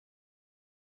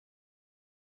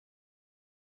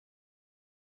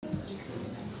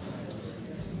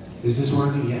Is this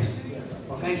working? Yes.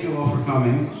 Well, thank you all for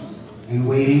coming and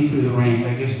waiting through the rain.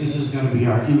 I guess this is going to be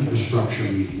our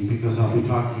infrastructure meeting because I'll be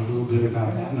talking a little bit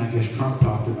about that, and I guess Trump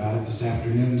talked about it this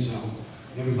afternoon, so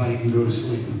everybody can go to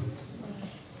sleep.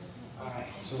 All right,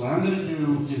 so what I'm going to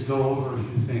do is go over a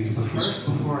few things, but first,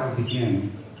 before I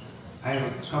begin, I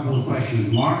have a couple of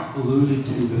questions. Mark alluded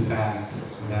to the fact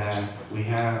that we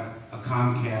have a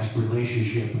Comcast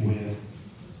relationship with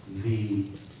the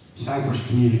Cypress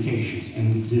Communications,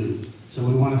 and we do. So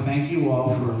we want to thank you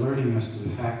all for alerting us to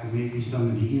the fact that maybe some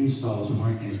of the installs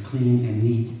weren't as clean and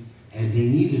neat as they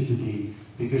needed to be,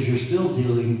 because you're still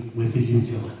dealing with the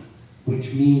utility,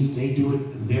 which means they do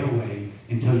it their way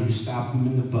until you stop them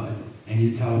in the bud and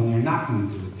you tell them they're not going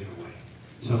to do it their way.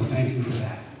 So thank you for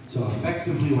that. So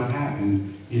effectively what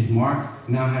happened is Mark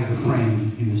now has a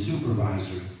friend in the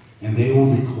supervisor, and they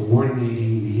will be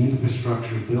coordinating the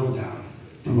infrastructure build-out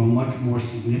to a much more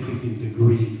significant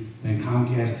degree than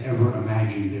Comcast ever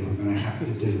imagined they were going to have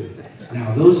to do.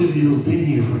 Now, those of you who've been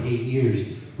here for 8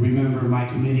 years, remember my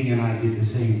committee and I did the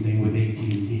same thing with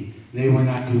AT&T. They were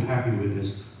not too happy with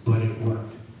this, but it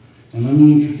worked. And let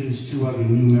me introduce two other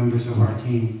new members of our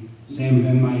team. Sam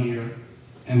Ben-Meir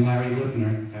and Larry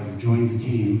Lipner have joined the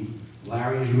team.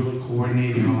 Larry is really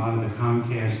coordinating a lot of the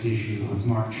Comcast issues with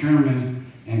Mark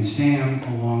Sherman, and Sam,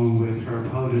 along with Herb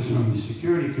Hodes from the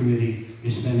Security Committee,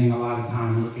 is spending a lot of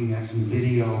time looking at some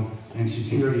video and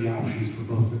security options for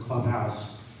both the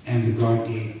clubhouse and the guard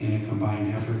gate in a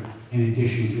combined effort, in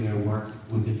addition to their work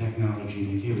with the Technology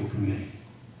and Cable Committee.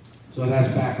 So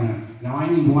that's background. Now I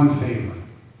need one favor.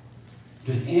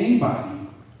 Does anybody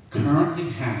currently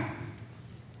have,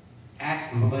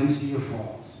 at Valencia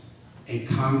Falls, a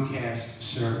Comcast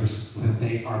service that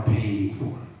they are paying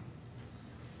for?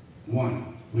 One.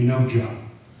 We know Joe.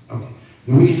 Okay.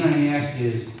 The reason I ask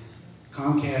is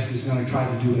Comcast is going to try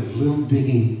to do as little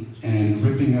digging and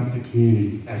ripping up the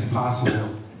community as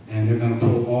possible, and they're going to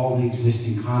pull all the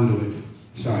existing they're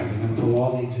going to pull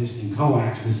all the existing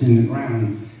coax that's in the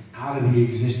ground out of the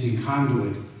existing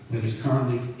conduit that is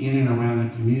currently in and around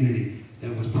the community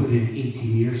that was put in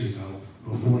 18 years ago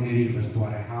before any of us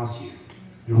bought a house here.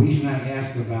 The reason I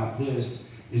ask about this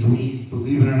is we,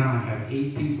 believe it or not, have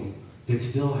 8 people that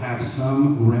still have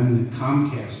some remnant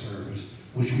Comcast service,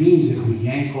 which means if we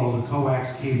yank all the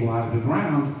coax cable out of the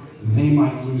ground, they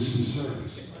might lose some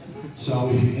service. So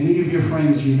if any of your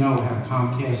friends you know have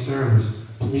Comcast service,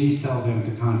 please tell them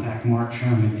to contact Mark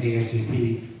Sherman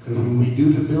ASAP, because when we do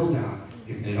the build out,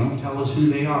 if they don't tell us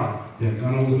who they are, they're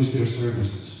going to lose their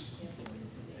services.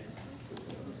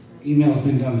 Email's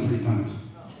been done 3 times.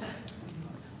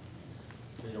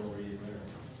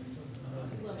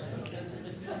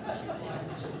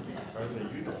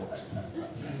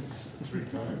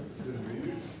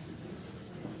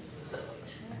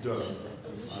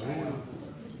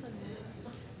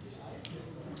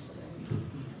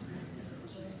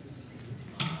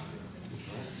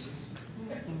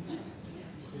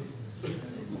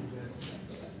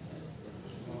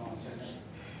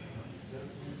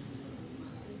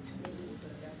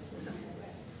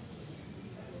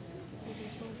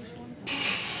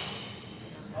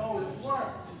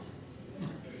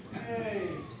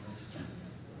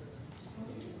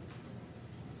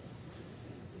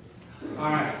 All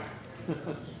right.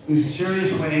 In a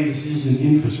serious way, this is an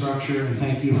infrastructure, and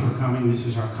thank you for coming. This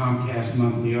is our Comcast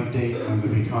monthly update. I'm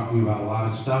going to be talking about a lot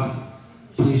of stuff.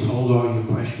 Please hold all your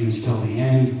questions till the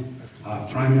end.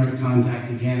 Primary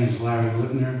contact again is Larry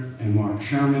Lipner and Mark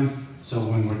Sherman. So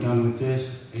when we're done with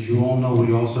this, as you all know,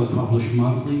 we also publish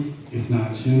monthly, if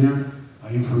not sooner,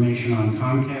 information on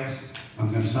Comcast.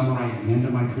 I'm going to summarize the end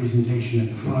of my presentation at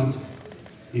the front.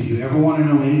 If you ever want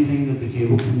to know anything that the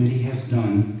Cable Committee has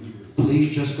done,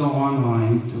 please just go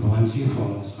online to Valencia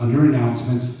Falls, under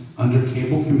announcements, under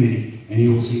Cable Committee, and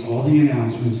you will see all the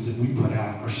announcements that we put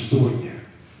out are stored there.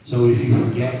 So if you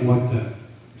forget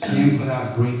Sam put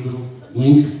out a great little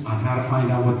link on how to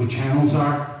find out what the channels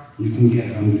are, you can get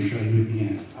it. I'm going to show you at the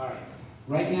end. All right.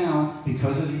 Right now,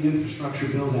 because of the infrastructure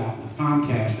build out with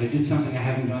Comcast, I did something I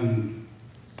hadn't done in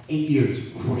 8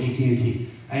 years before AT&T.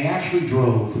 I actually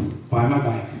drove by my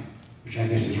bike, which I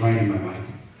guess is riding my bike,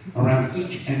 around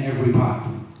each and every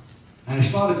pod. And I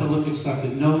started to look at stuff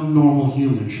that no normal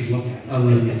human should look at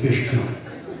other than the fish kill.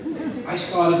 I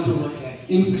started to look at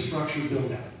infrastructure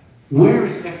build out. Where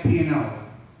is FP&L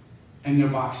and their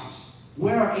boxes?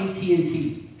 Where are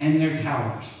AT&T and their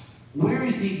towers? Where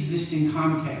is the existing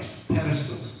Comcast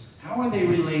pedestals? How are they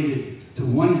related to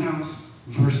one house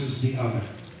versus the other?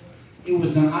 It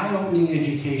was an eye-opening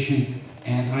education,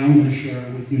 and I'm going to share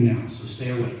it with you now, so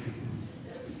stay awake.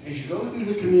 as you go through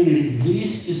the community,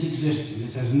 this is existing.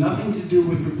 This has nothing to do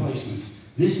with replacements.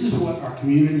 This is what our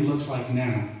community looks like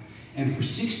now. And for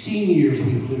 16 years,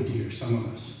 we've lived here, some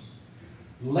of us.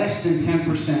 Less than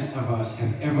 10% of us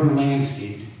have ever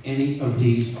landscaped any of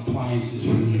these appliances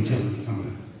from the utility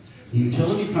company. The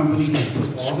utility company has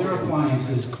put all their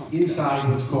appliances inside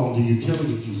what's called a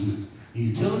utility easement. A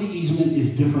utility easement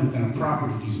is different than a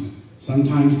property easement.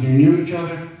 Sometimes they're near each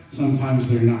other, sometimes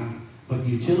they're not. But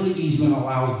the utility easement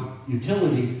allows the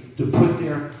utility to put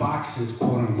their boxes,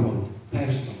 quote unquote,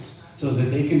 pedestals, so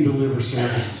that they can deliver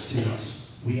services to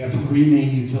us. We have three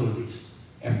main utilities: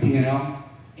 FP&L,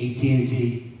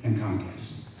 AT&T, and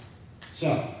Comcast.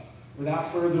 So,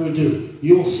 without further ado,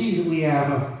 you'll see that we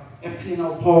have a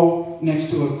FP&L pole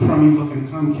next to a crummy looking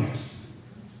Comcast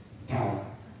tower.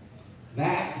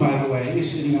 That, by the way,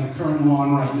 is sitting on a current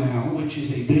lawn right now, which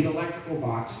is a big electrical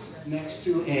box next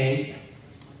to a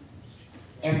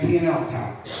FP&L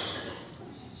tower.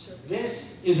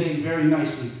 This is a very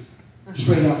nicely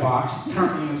straight up box,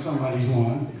 currently on somebody's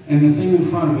lawn, and the thing in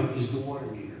front of it is the water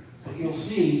meter. But you'll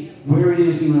see where it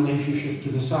is in relationship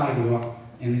to the sidewalk,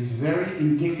 and it's very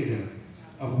indicative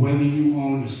of whether you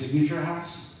own a signature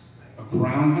house, a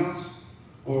crown house,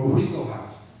 or a regal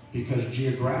house, because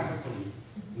geographically,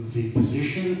 the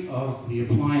position of the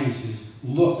appliances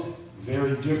look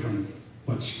very different,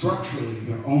 but structurally,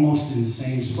 they're almost in the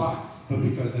same spot. But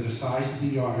because of the size of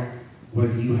the yard,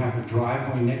 whether you have a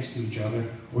driveway next to each other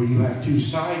or you have two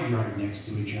side yards next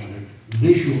to each other,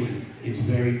 visually, it's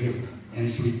very different. And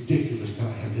it's ridiculous that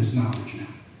I have this knowledge now.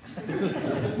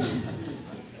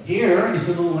 Here is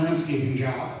a little landscaping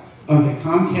job of a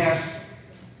Comcast.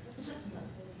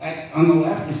 On the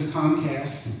left is a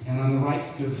Comcast, and on the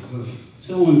right, the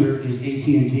cylinder is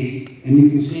AT&T, and you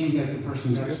can see that the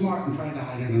person got smart and tried to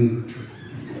hide it under a tree.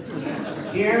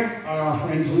 Here are our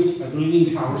friends, the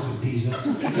Leaning Towers of Pisa.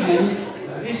 Again,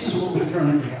 this is what we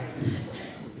currently have.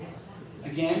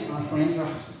 Again, our friends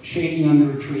are shading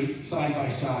under a tree, side by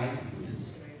side.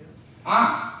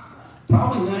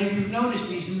 Probably none of you have noticed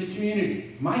these in the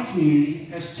community. My community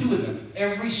has two of them.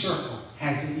 Every circle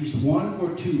has at least one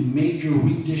or two major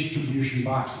redistribution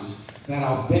boxes that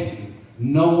I'll bet you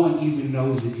no one even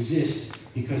knows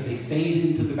exist because they fade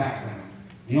into the background.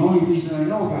 The only reason I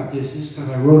know about this is because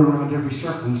I rode around every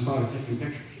circle and started taking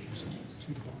pictures.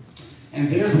 And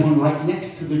there's one right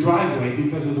next to the driveway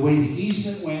because of the way the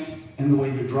easement went and the way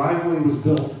the driveway was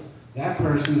built. That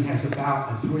person has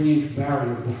about a 3-inch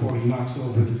barrier before he knocks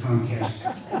over the Comcast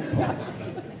pole.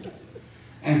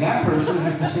 And that person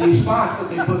has the same spot, but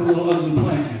they put a little ugly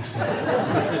plant next to it.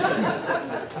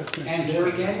 And there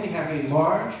again, we have a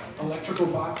large electrical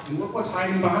box, and look what's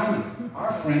hiding behind it.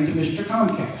 Our friend, Mr.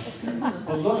 Comcast.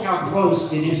 But look how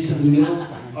close it is to the middle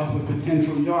of the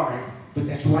potential yard, but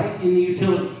that's right in the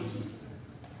utility easement.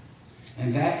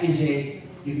 And that is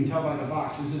you can tell by the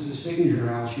box, this is a signature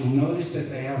house. You'll notice that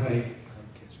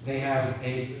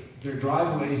their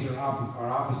driveways are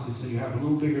opposite, so you have a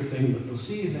little bigger thing, but you'll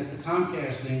see that the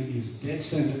Comcast thing is dead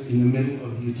center in the middle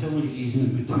of the utility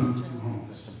easement between the two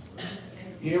homes.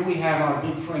 Here we have our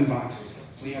big friend boxes.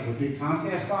 We have a big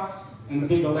Comcast box and a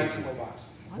big electrical box.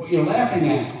 What you're laughing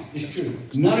at is true.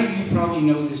 None of you probably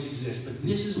know this exists, but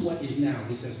this is what is now.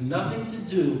 This has nothing to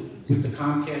do with the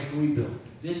Comcast rebuild.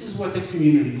 This is what the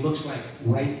community looks like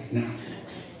right now.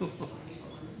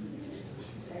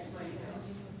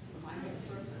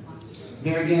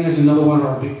 There again is another one of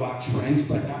our big box friends,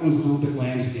 but that one's a little bit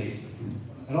landscaped.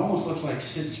 It almost looks like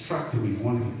Sid's truck to me, I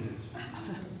wonder if it is.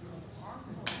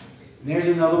 And there's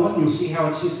another one. You'll see how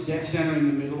it sits dead center in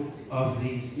the middle of the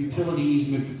utility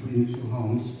easement between the two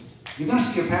homes. You're going to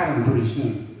see a pattern pretty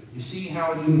soon. You see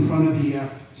how it's in front of the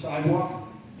sidewalk?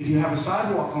 If you have a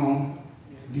sidewalk home,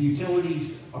 the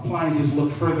utilities appliances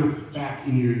look further back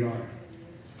in your yard.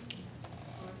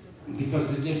 Because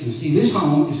of the distance. See, this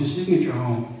home is a signature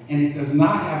home, and it does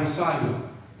not have a sidewalk.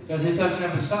 Because it doesn't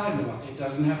have a sidewalk, it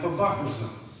doesn't have a buffer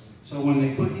zone. So when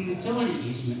they put the utility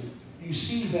easement, you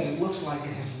see that it looks like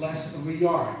it has less of a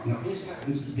yard. Now, this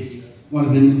happens to be one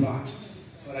of the new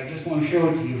boxes, but I just want to show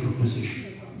it to you for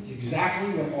position. It's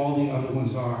exactly what all the other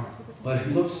ones are, but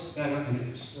it looks better and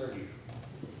it's sturdier.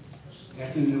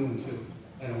 That's a new one, too.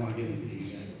 I don't want to get into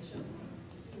these yet.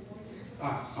 I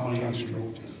want to get into the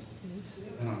old one.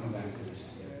 Then I'll come back to this.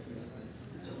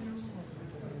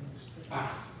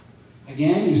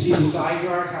 Again, you see the side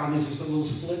yard, how this is a little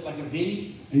split like a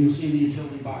V, and you'll see the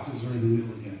utility boxes are in the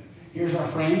middle again. Here's our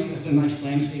friends. That's a nice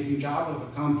landscaping job of a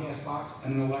Comcast box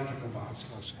and an electrical box.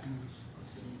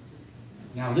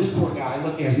 Now this poor guy,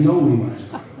 look, he has no room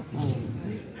left.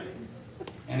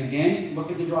 And again, look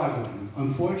at the driveway.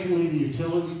 Unfortunately, the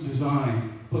utility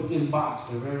design put this box,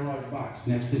 a very large box,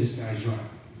 next to this guy's yard.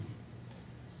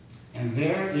 And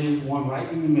there is one right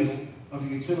in the middle of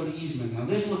a utility easement. Now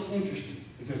this looks interesting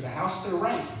because the house to the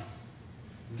right,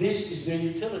 this is their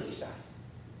utility side.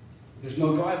 There's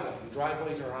no driveway. The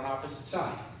driveways are on opposite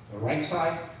side, the right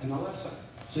side and the left side.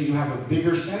 So you have a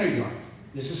bigger center yard.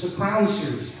 This is a Crown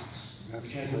Series house,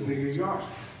 which has a bigger yard.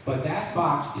 But that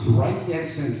box is right dead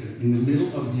center in the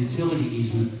middle of the utility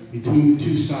easement between the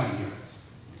two side yards.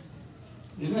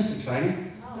 Isn't this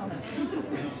exciting?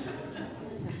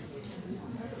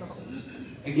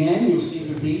 Again, you'll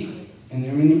see the V, and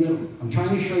they're in the middle. I'm trying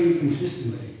to show you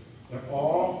consistency. They're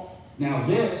all, now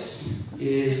this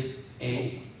is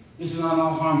on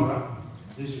Alhambra.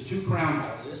 These are two Crown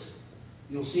houses.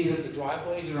 You'll see that the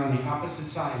driveways are on the opposite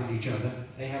side of each other.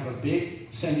 They have a big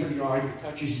center yard that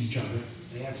touches each other.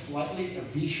 They have slightly a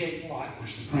V-shaped lot,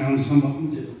 which the Crowns, some of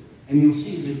them do. And you'll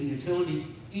see that the utility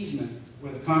easement,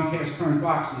 where the Comcast current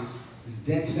box is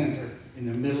dead center in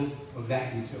the middle of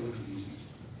that utility easement.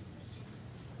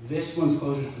 This one's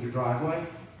closer to the driveway.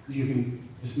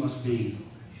 This must be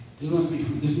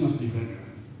better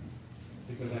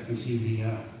because I can see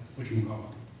the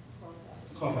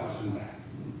clubhouse in the back.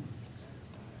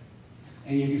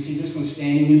 And you can see this one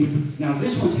standing in between. Now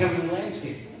this one's heavily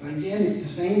landscaped. And again, it's the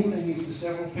same thing as the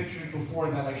several pictures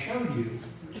before that I showed you.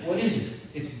 What is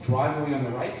it? It's a driveway on the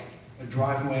right, a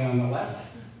driveway on the left,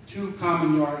 two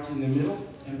common yards in the middle,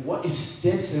 and what is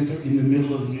dead center in the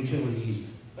middle of the utility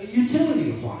easement? A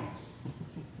utility appliance.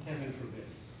 Heaven forbid.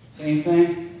 Same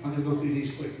thing. I'm going to go through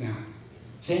these quick now.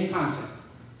 Same concept.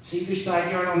 See this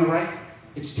side yard on the right?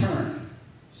 It's turned.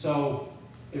 So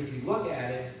if you look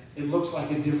at it, it looks like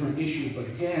a different issue, but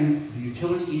again, the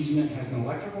utility easement has an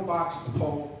electrical box, a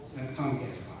pole, and a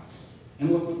Comcast box. And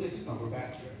look what this is. Oh, we're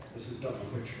back here. This is a double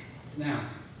picture. Now,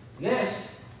 this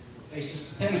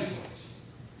faces the tennis courts.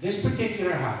 This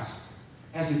particular house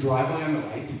has a driveway on the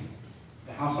right.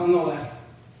 The house on the left,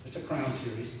 it's a Crown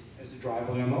Series, has a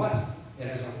driveway on the left. It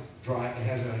has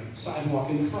a sidewalk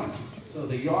in the front. So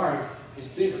the yard is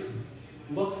bigger.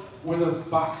 Look where the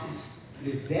box is. It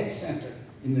is dead center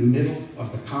in the middle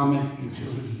of the common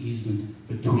utility easement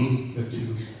between the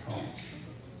two homes.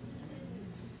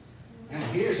 Now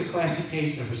here's a classic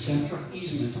case of a central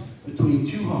easement between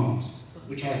two homes,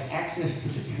 which has access to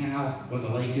the canal or the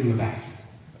lake in the back.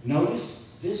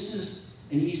 Notice this is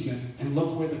an easement, and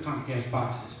look where the Comcast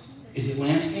box is. Is it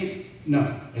landscaped? No.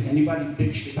 Has anybody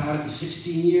bitched about it in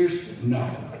 16 years? No.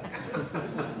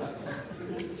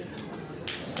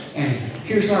 And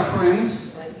here's our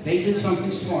friends. They did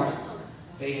something smart.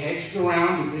 They hedged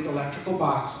around a big electrical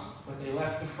box, but they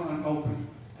left the front open.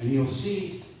 And you'll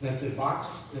see that the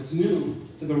box that's new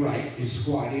to the right is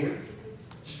squattier,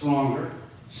 stronger,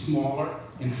 smaller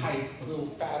in height, a little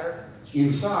fatter in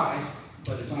size,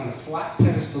 but it's on a flat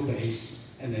pedestal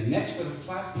base, and then next to the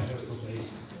flat pedestal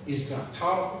base is the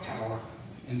tower.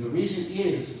 And the reason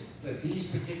is that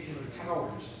these particular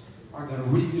towers are going to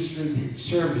redistribute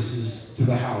services to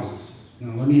the houses.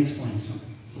 Now let me explain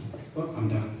something. Oh, I'm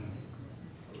done.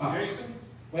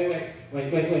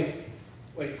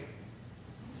 Wait.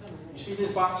 You see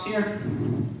this box here?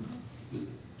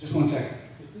 Just one second.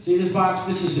 See this box?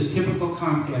 This is a typical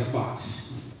Comcast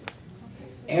box.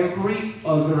 Every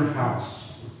other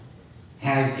house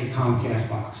has a Comcast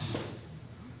box.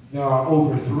 There are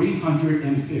over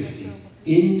 350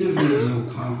 individual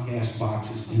Comcast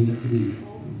boxes in the community.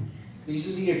 These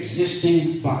are the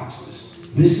existing boxes.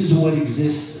 This is what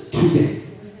exists today.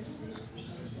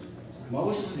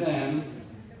 Most of them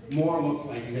more look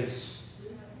like this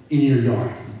in your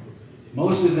yard.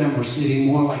 Most of them are sitting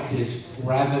more like this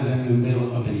rather than in the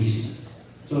middle of an easement.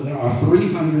 So there are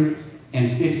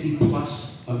 350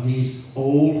 plus of these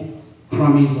old,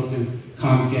 crummy looking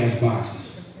Comcast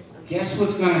boxes. Guess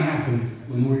what's going to happen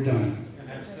when we're done?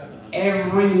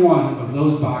 Every one of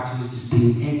those boxes is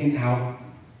being taken out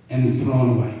and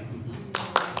thrown away.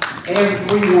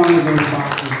 Every one of those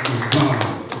boxes is gone.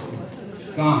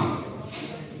 Gone.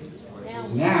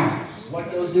 Now, what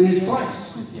goes in its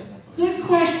place? Good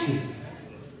question.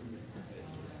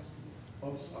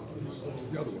 Oops, I'll put this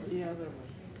the other way.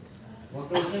 What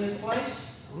goes in its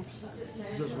place?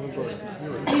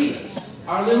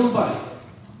 Our little buddy.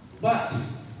 But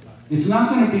it's not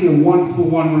going to be a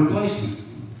one-for-one replacement.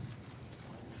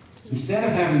 Instead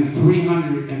of having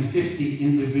 350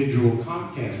 individual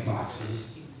Comcast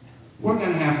boxes, we're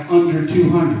going to have under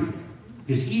 200.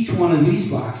 Because each one of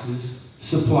these boxes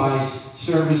supplies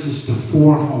services to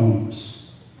 4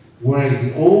 homes, whereas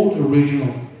the old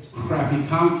original crappy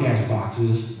Comcast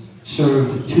boxes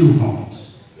served 2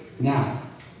 homes. Now,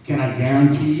 can I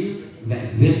guarantee you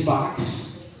that this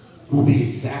box will be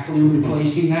exactly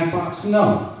replacing that box?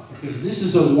 No, because this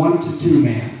is a 1 to 2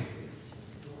 math,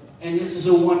 and this is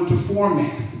a 1 to 4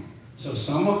 math. So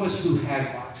some of us who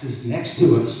had boxes next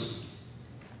to us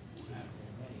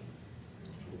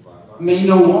may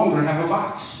no longer have a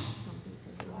box.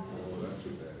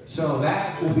 So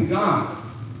that will be gone,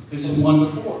 because it's 1 to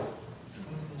 4.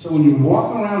 So when you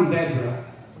walk around Vedra,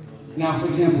 now for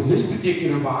example, this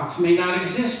particular box may not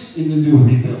exist in the new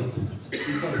rebuild,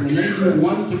 because when they do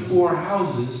 1 to 4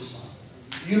 houses,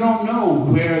 you don't know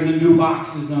where the new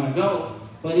box is going to go,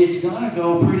 but it's going to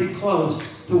go pretty close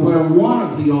to where one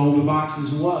of the older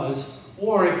boxes was,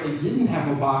 or if they didn't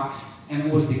have a box and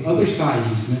it was the other side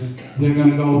easement, they're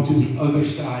going to go to the other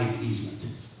side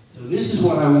easement. So this is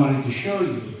what I wanted to show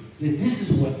you, that this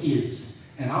is what is.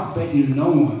 And I'll bet you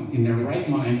no one in their right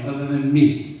mind other than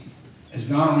me has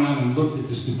gone around and looked at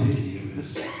the stupidity of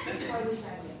this.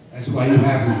 That's why you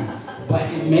have me. But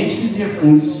it makes a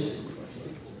difference.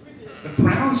 The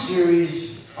Crown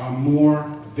series are more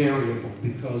variable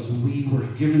because we were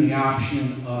given the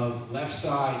option of left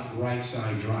side, right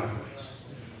side driveways.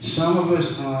 Some of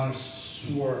us are on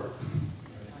swerve.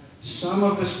 Some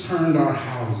of us turned our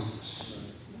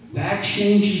houses. That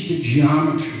changes the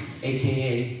geometry,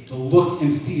 aka the look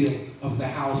and feel of the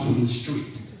house from the street.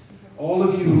 All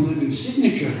of you who live in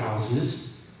signature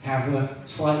houses have a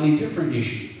slightly different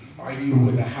issue. Are you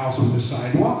with a house with a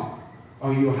sidewalk?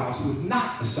 Are you a house with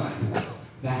not a sidewalk?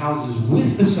 The houses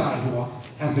with the sidewalk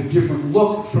have a different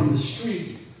look from the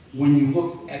street when you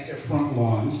look at their front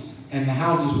lawns, and the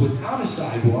houses without a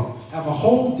sidewalk have a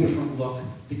whole different look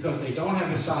because they don't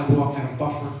have a sidewalk and a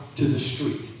buffer to the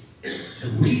street. The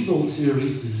Regal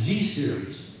series, the Z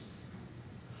series,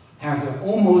 have an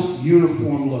almost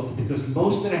uniform look because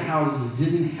most of the houses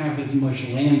didn't have as much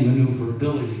land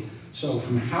maneuverability. So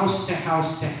from house to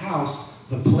house to house,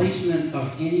 the placement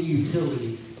of any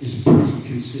utility is pretty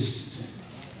consistent.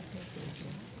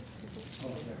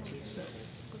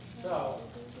 So,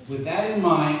 with that in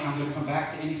mind, I'm going to come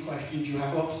back to any questions you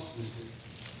have. Oops.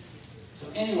 So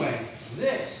anyway,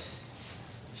 this,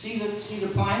 see the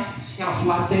plank? See how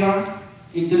flat they are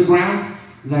into the ground?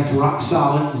 That's rock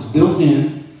solid, it's built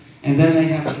in. And then they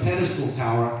have a pedestal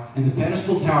tower. And the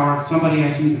pedestal tower, somebody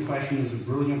asked me the question, it was a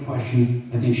brilliant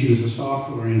question. I think she was a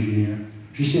software engineer.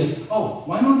 She said, oh,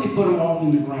 why don't they put them all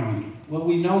in the ground? Well,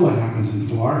 we know what happens in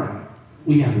Florida.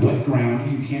 We have wet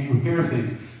ground, you can't repair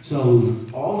things. So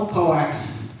all the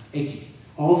coax,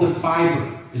 all the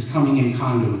fiber is coming in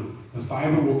conduit. The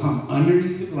fiber will come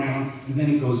underneath the ground, and then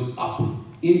it goes up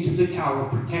into the tower,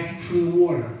 protected from the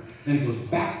water. Then it goes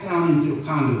back down into a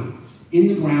conduit in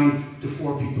the ground to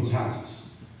 4 people's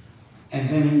houses. And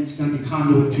then it's going to be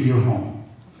conduit to your home.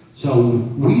 So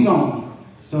we don't,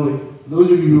 so those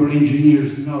of you who are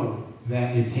engineers know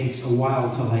that it takes a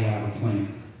while to lay out a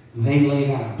plan. They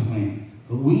laid out a plan.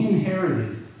 But we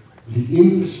inherited the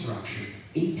infrastructure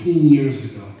 18 years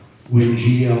ago when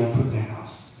GL put the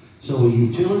house. So a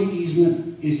utility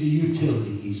easement is a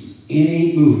utility easement. It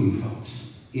ain't moving,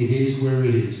 folks. It is where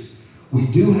it is. We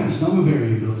do have some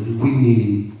variability, we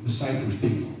meaning the Cypress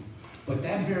people, but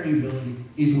that variability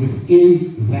is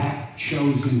within that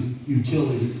chosen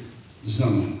utility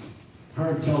zone.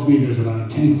 Herb tells me there's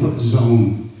about a 10-foot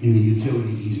zone in the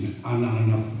utility easement. I'm not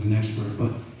enough of an expert,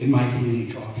 but it might be an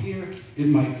inch off here, it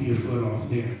might be a foot off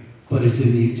there, but it's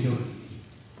in the utility.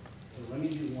 So let me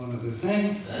do one other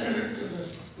thing,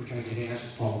 which I get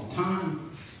asked all the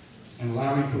time, and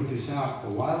Larry put this out a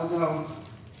while ago.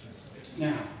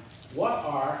 Now, what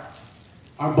are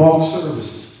our bulk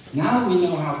services? Now that we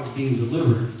know how they're being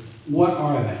delivered, what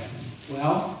are they?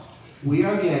 Well, we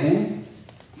are getting,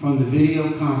 from the video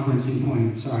conferencing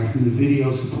point, from the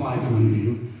video supply point of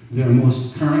view, their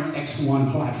most current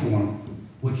X1 platform,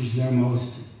 which is their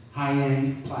most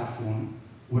high-end platform.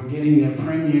 We're getting their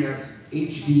premier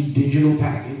HD digital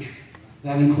package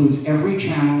that includes every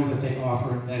channel that they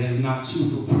offer that is not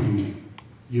super premium.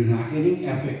 You're not getting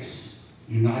epics,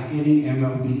 you're not getting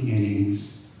MLB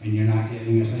innings, and you're not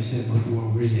getting, as I said before,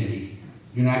 where's Eddie?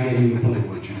 You're not getting the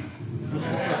Playboy channel.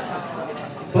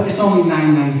 But it's only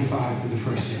 $9.95 for the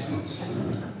first 6 months.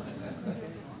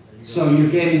 So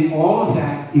you're getting all of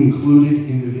that included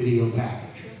in the video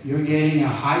package. You're getting a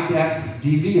high-def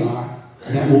DVR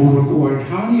that will record,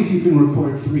 how many of you can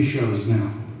record 3 shows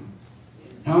now?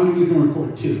 How many of you can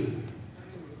record 2?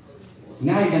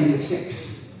 Now you're going to get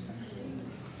 6.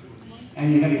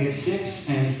 And you're going to get 6,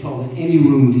 and it's called an any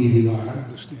room DVR.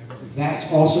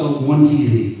 That's also 1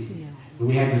 TV.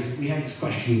 We had this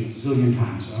question a zillion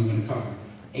times, so I'm going to cover it.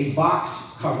 A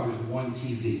box covers 1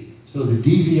 TV. So the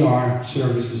DVR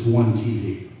service is 1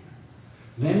 TV.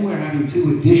 Then we're having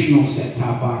 2 additional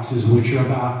set-top boxes, which are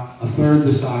about a third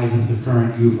the size of the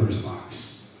current UVerse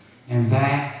box. And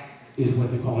that is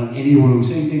what they call an any room.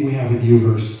 Same thing we have with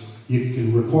UVerse. You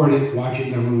can record it, watch it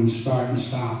in the room, start and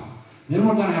stop. Then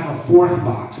we're going to have a fourth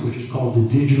box, which is called the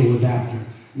digital adapter.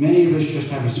 Many of us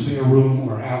just have a spare room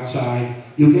or outside.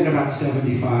 You'll get about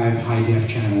 75 high-def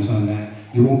channels on that.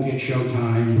 You won't get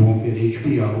Showtime, you won't get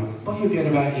HBO, but you'll get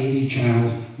about 80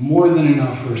 channels, more than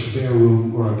enough for a spare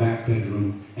room or a back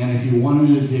bedroom. And if you want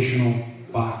an additional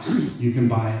box, you can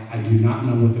buy it. I do not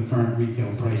know what the current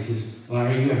retail price is.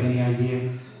 Larry, you have any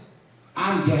idea?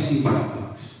 I'm guessing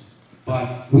 $12,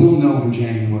 but we'll know in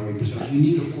January. So if you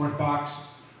need a fourth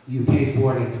box, you pay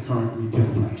for it at the current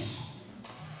retail price.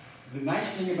 The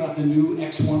nice thing about the new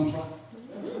X1 Plus.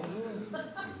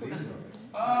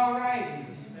 All right.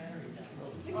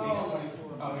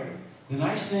 The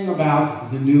nice thing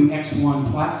about the new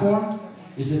X1 platform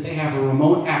is that they have a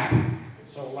remote app.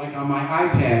 So like on my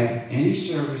iPad, any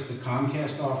service that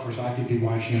Comcast offers, I could be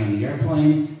watching on the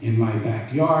airplane, in my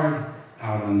backyard,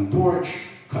 out on the porch,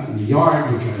 cutting the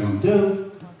yard, which I don't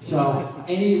do. So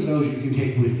any of those you can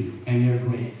take with you, and they're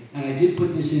great. And I did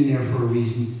put this in there for a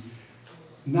reason.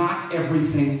 Not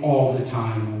everything all the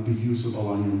time will be usable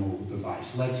on your mobile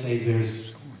device. Let's say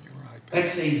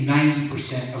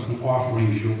 90% of the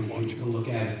offerings you'll be able to look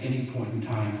at any point in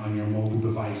time on your mobile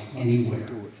device anywhere.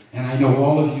 And I know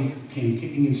all of you came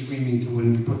kicking and screaming to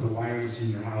when we put the wireless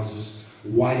in your houses.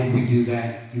 Why did we do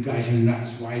that? You guys are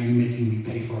nuts. Why are you making me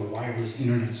pay for a wireless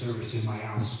internet service in my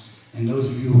house? And those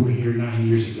of you who were here 9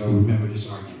 years ago remember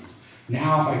this argument.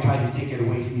 Now if I tried to take it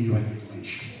away from you, I'd get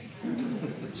lynched.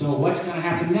 So what's going to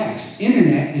happen next?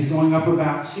 Internet is going up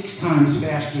about 6 times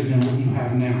faster than what you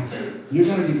have now. You're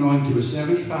going to be going to a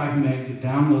 75 meg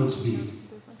download speed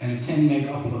and a 10 meg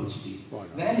upload speed.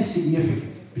 That is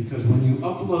significant because when you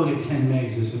upload at 10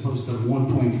 megs as opposed to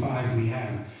 1.5 we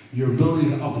have, your ability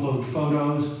to upload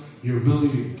photos, your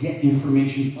ability to get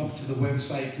information up to the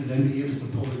website to then be able to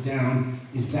pull it down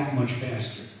is that much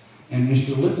faster. And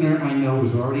Mr. Lippner, I know,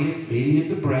 is already bating at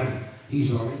the breath.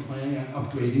 He's already planning on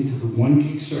upgrading to the 1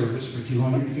 gig service for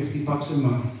 $250 a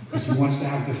month because he wants to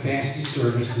have the fastest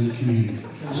service in the community.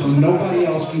 So nobody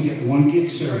else can get 1 gig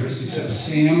service except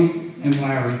Sam and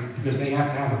Larry because they have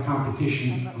to have a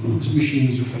competition of whose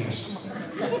machines are faster.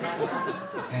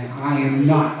 And I am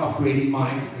not upgrading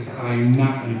mine because I am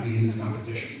not going to be in this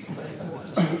competition.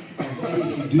 And then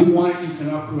if you do want it, you can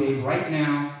upgrade right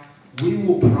now. We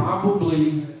will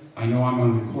probably, I know I'm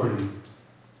on recording,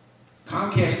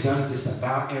 Comcast does this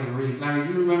about every, Larry,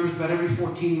 do you remember it's about every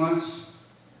 14 months?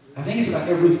 I think it's about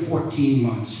every 14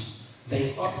 months.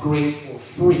 They upgrade for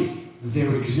free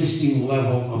their existing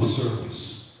level of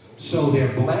service. So their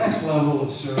blast level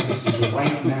of service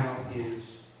right now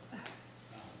is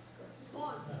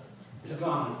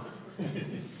gone.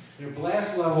 Their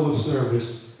blast level of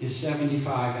service is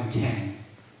 75 and 10.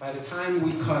 By the time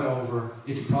we cut over,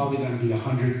 it's probably going to be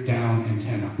 100 down and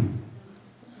 10 up.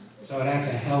 So that's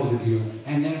a hell of a deal.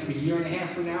 And then for a year and a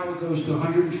half from now, it goes to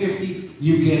 150,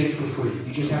 you get it for free.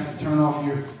 You just have to turn off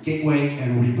your gateway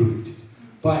and reboot it.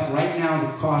 But right now,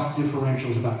 the cost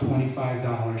differential is about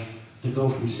 $25 to go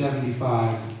from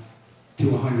 75 to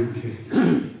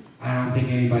 150. I don't think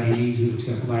anybody needs it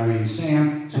except Larry and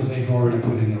Sam, so they've already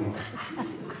put in their work.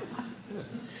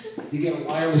 You get a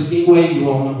wireless gateway, you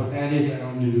all know what that is, I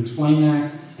don't need to explain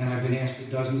that. And I've been asked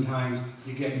a dozen times,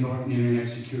 you get Norton Internet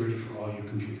Security for all your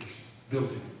computers,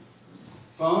 built in.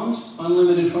 Phones,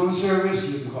 unlimited phone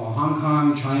service, you can call Hong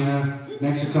Kong, China,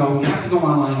 Mexico. You have to go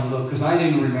online and look, because I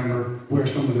didn't remember where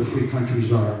some of the free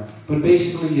countries are. But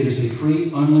basically, it is a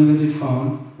free, unlimited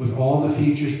phone with all the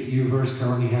features that UVerse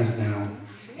currently has now.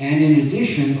 And in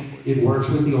addition, it works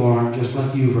with the alarm, just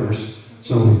like UVerse.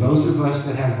 So those of us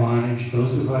that have Vonage,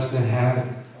 those of us that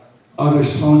have other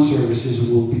phone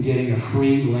services will be getting a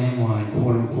free landline,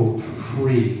 quote unquote, for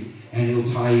free, and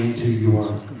it'll tie into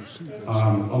your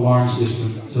alarm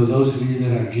system. So those of you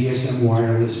that have GSM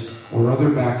wireless or other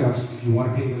backups, if you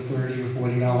want to pay the $30 or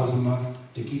 $40 a month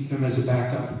to keep them as a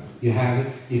backup, you have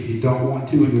it. If you don't want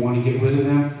to and you want to get rid of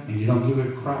them, and you don't give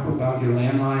a crap about your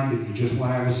landline, but you just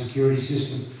want to have a security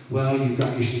system, well, you've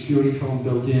got your security phone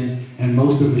built in, and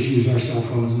most of us use our cell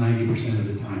phones 90%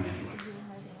 of the time anyway.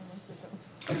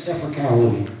 Except for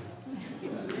Carolina.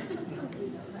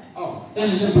 Oh,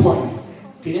 this is important.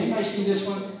 Can anybody see this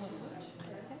one?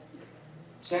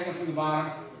 Second from the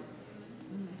bottom.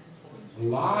 A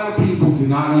lot of people do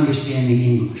not understand the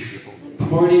English.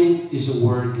 Porting is a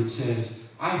word that says,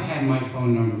 I've had my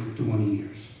phone number for 20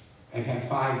 years. I've had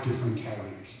 5 different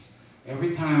carriers.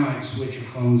 Every time I switch a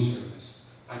phone service,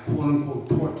 I quote-unquote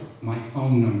port my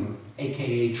phone number,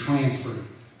 aka transfer it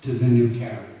to the new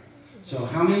carrier. So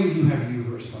how many of you have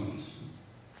UVerse phones?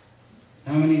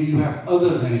 How many of you have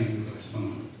other than a UVerse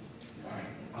phone? All right.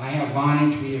 I have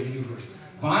Vonage, we have UVerse.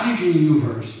 Vonage and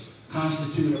UVerse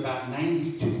constitute about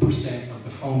 92% of the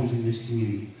phones in this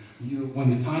community.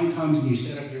 When the time comes and you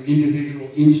set up your individual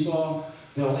install,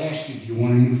 they'll ask you, do you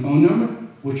want a new phone number?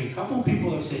 Which a couple of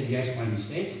people have said yes by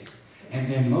mistake.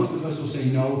 And then most of us will say,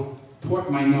 no, port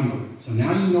my number. So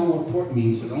now you know what port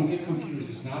means, so don't get confused.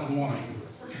 It's not a line.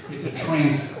 It's a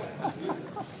transfer.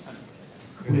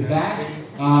 With that,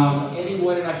 Eddie,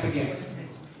 what did I forget?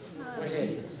 Where's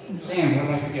Eddie? Sam, what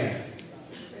did I forget?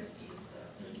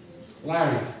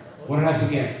 Larry, what did I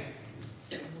forget?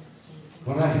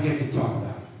 What did I forget to talk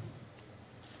about?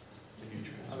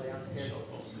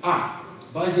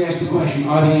 Buzz asked the question,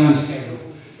 are they on schedule?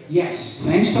 Yes,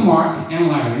 thanks to Mark and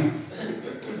Larry,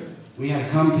 we had a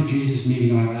come to Jesus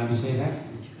meeting. Am I allowed to say that?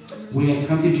 We had a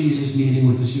come to Jesus meeting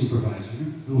with the supervisor,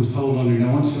 who was told under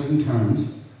no uncertain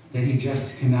terms that he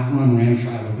just cannot run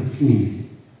ramshot over the community.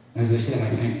 As I said,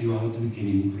 I thank you all at the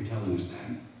beginning for telling us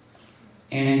that.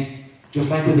 And just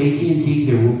like with AT&T,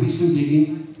 there will be some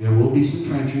digging, there will be some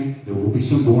trenching, there will be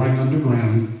some boring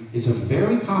underground. It's a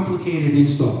very complicated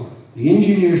install. The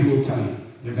engineers will tell you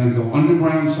they're going to go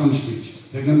underground some streets.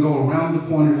 They're going to go around the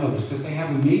corner to others because they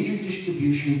have a major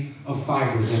distribution of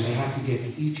fiber that they have to get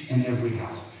to each and every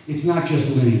house. It's not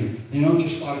just linear. They don't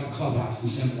just start at the clubhouse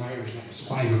and send wires like a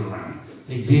spider around.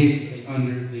 They dig, they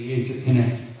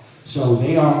interconnect. So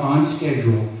they are on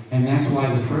schedule, and that's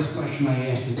why the first question I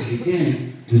asked at the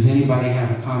beginning, does anybody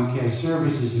have a Comcast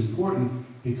service, is important,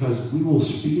 because we will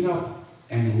speed up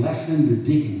and lessen the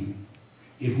digging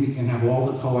if we can have all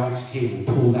the coax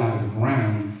cable pulled out of the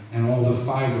ground and all the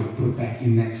fiber put back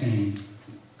in that same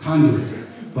conduit.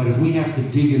 But if we have to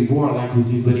dig and bore like we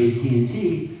did with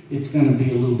AT&T, it's going to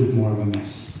be a little bit more of a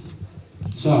mess.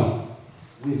 So,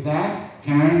 with that,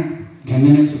 Karen, 10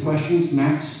 minutes of questions,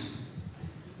 max?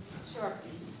 Sure.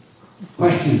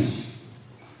 Questions?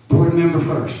 Board member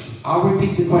first. I'll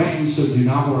repeat the questions, so do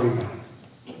not worry about it.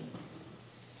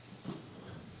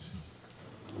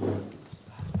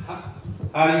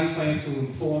 How do you plan to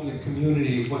inform the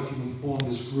community of what you informed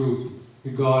this group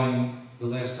regarding the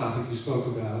last topic you spoke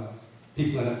about,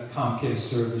 people that have Comcast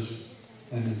service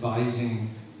and advising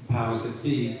powers that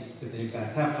be that they in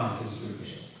fact have Comcast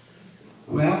service?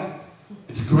 Well,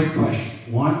 it's a great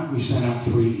question. One, we sent out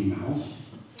 3 emails.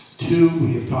 2,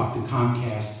 we have talked to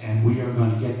Comcast, and we are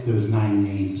going to get those 9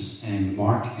 names, and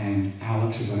Mark and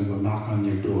Alex are going to go knock on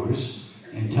their doors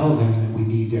and tell them that we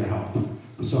need their help.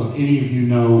 So if any of you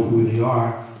know who they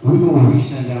are, we will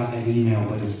resend out that email,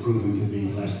 but it's proven to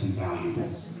be less than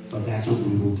valuable. But that's what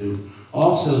we will do.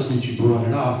 Also, since you brought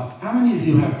it up, how many of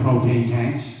you have propane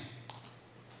tanks?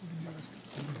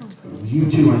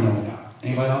 You two I know about.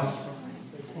 Anybody else?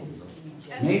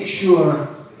 Make sure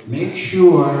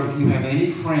if you have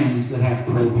any friends that have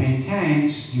propane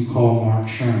tanks, you call Mark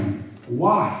Sherman.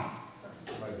 Why?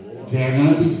 They're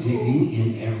going to be digging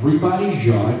in everybody's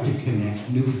yard to connect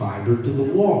new fiber to the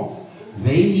wall.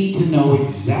 They need to know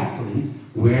exactly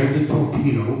where the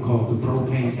torpedo, called the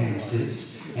propane tank,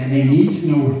 sits, and they need to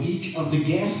know where each of the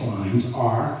gas lines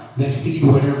are that feed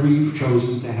whatever you've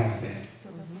chosen to have fed.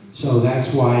 So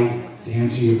that's why, to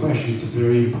answer your question, it's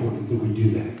very important that we do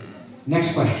that.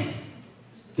 Next question.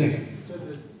 Dick. You said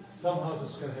that some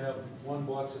houses can have one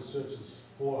box that services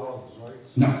 4 houses, right?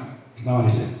 No, that's not what I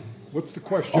said. What's the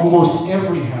question? Almost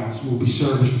every house will be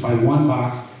serviced by 1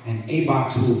 box, and a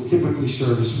box will typically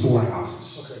service 4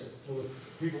 houses. Okay, so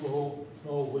if people who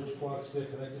know which box they're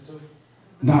connected to?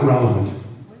 Not relevant.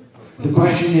 The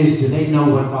question is, do they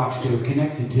know what box they're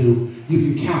connected to?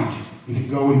 You can count. If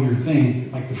you go in your thing,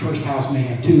 like the first house may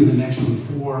have 2, the next one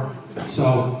 4.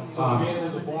 So the man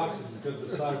in the boxes is going to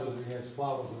decide whether he has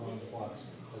flowers around the box.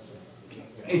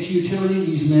 it's utility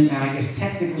easement, and I guess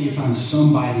technically it's on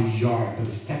somebody's yard, but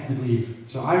it's technically,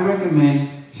 so I recommend,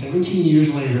 17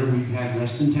 years later, we've had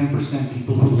less than 10%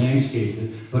 people who landscaped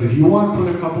it, but if you want to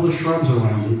put a couple of shrubs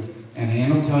around it, and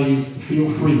Ann will tell you, feel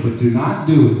free, but do not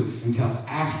do it until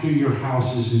after your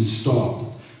house is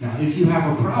installed. Now, if you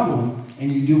have a problem,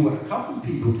 and you do what a couple of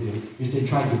people did, is they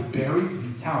tried to bury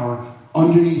the tower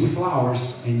underneath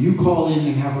flowers, and you call in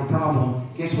and have a problem,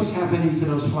 guess what's happening to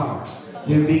those flowers?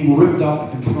 They're being ripped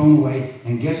up and thrown away,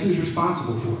 and guess who's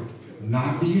responsible for it?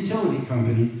 Not the utility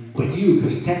company, but you,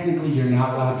 because technically you're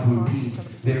not allowed to impede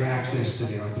their access to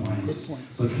their appliances.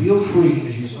 But feel free,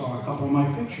 as you saw a couple of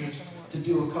my pictures, to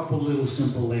do a couple little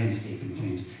simple landscaping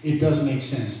things. It does make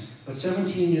sense. But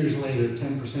 17 years later,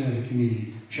 10% of the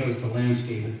community chose to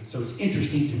landscape it, so it's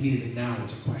interesting to me that now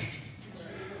it's a question.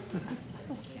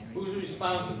 Who's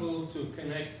responsible to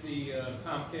connect the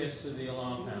Comcast to the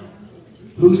alarm panel?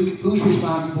 Who's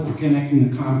responsible for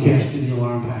connecting the Comcast to the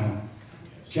alarm panel?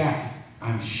 Jack,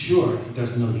 I'm sure he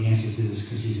doesn't know the answer to this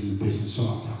because he's in the business, so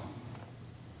I'll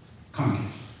tell him.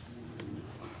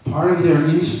 Comcast. Part of their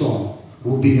install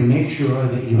will be to make sure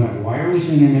that you have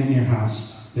wireless internet in your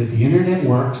house, that the internet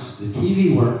works, the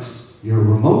TV works, your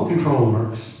remote control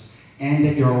works, and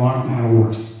that your alarm panel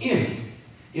works, if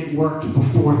it worked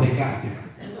before they got there.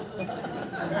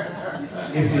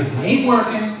 If it ain't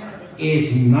working,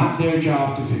 it's not their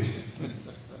job to fix it.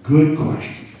 Good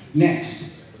question.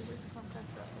 Next.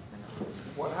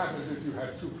 What happens if you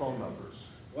have two phone numbers?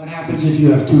 What happens if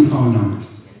you have two phone numbers?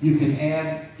 You can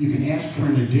ask for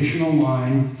an additional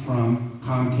line from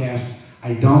Comcast.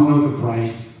 I don't know the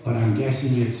price, but I'm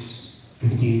guessing it's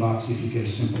 $15 if you get a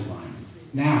simple line.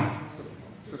 Now,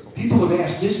 people have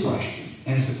asked this question,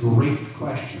 and it's a great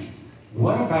question.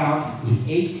 What about the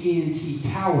AT&T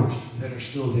towers that are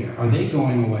still there? Are they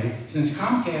going away? Since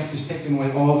Comcast has taken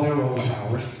away all their old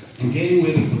towers and getting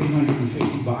rid of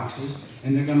 350 boxes,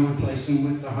 and they're going to replace them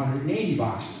with 180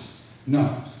 boxes.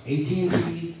 No,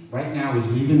 AT&T right now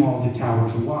is leaving all the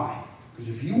towers. Why? Because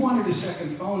if you wanted a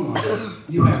second phone line,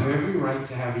 you have every right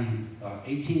to have an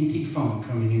AT&T phone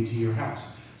coming into your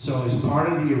house. So as part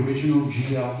of the original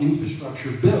GL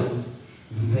infrastructure build,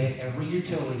 every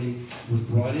utility was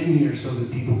brought in here so that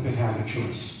people could have a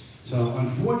choice. So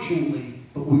unfortunately,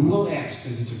 but we will ask,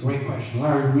 because it's a great question.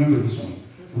 Larry, remember this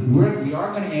one. We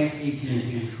are going to ask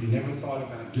AT&T, which we never thought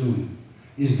about doing.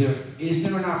 Is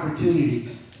there an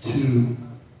opportunity to,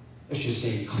 let's just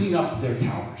say, clean up their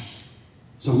towers?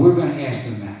 So we're going to ask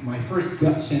them that. My first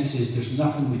gut sense is there's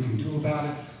nothing we can do about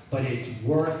it, but it's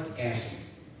worth asking.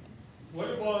 What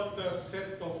about the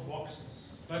set-top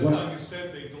boxes? Last time you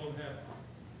said they don't have.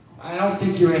 I don't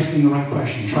think you're asking the right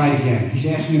question. Try it again. He's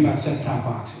asking about set-top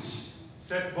boxes.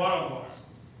 Set-bottom boxes.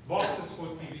 Boxes for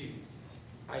TVs.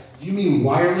 You mean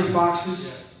wireless boxes?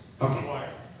 Yes. Okay.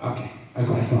 Wireless. Okay, that's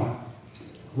what I thought.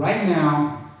 Right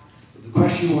now, the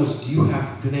question was, do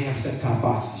they have set-top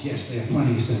boxes? Yes, they have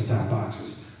plenty of set-top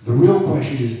boxes. The real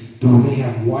question is, do they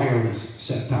have wireless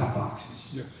set-top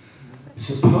boxes? Yeah.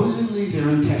 Supposedly they're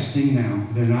in testing now.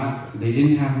 They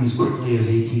didn't have them as quickly as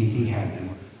AT&T had them.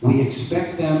 We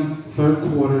expect them third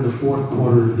quarter to fourth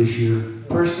quarter of this year.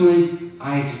 Personally,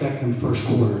 I expect them first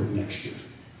quarter of next year.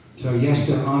 So yes,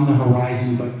 they're on the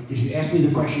horizon, but if you ask me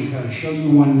the question, can I show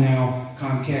you one now?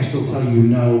 Comcast will tell you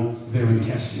no, they're in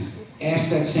testing.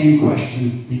 Ask that same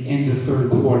question the end of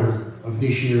third quarter of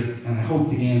this year, and I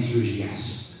hope the answer is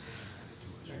yes.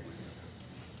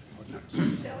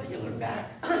 Cellular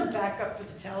backup for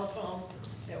the telephone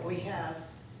that we have,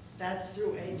 that's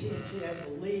through AT&T, I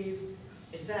believe.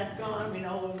 Is that gone? We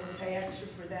no longer pay extra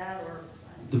for that, or?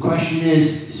 The question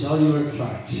is cellular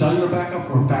backup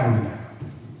or battery backup?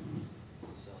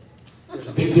 There's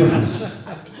a big difference.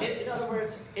 In other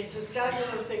words, it's a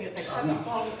cellular thing. If they cut No. the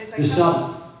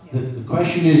phone, The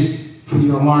question is for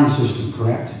your alarm system,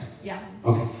 correct? Yeah.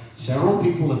 Okay. Several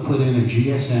people have put in a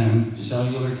GSM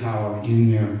cellular tower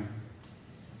in their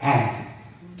attic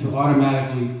to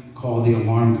automatically call the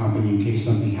alarm company in case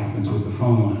something happens with the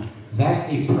phone line.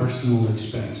 That's a personal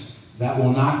expense. That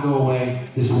will not go away.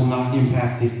 This will not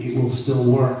impact it. It will still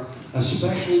work,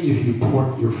 especially if you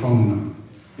port your phone number.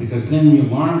 Because then the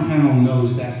alarm panel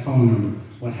knows that phone number.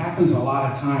 What happens a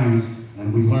lot of times,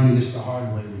 and we learned this the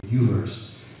hard way with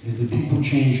UVerse, is that people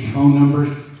changed phone numbers,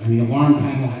 and the alarm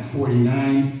panel had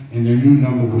 49, and their new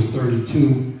number was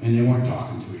 32, and they weren't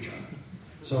talking to each other.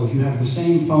 So if you have the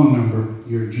same phone number,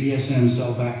 your GSM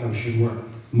cell backup should work.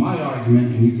 My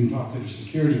argument, and you can talk to the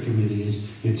security committee, is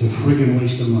it's a friggin'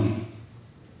 waste of money.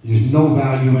 There's no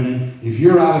value in it. If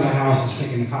you're out of the house, it's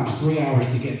taking the cops 3 hours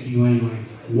to get to you anyway.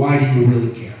 Why do you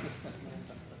really care?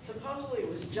 supposedly it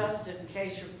was just in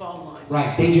case your phone line.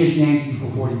 Right, they just yanked you for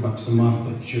 $40 a month,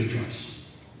 but it's your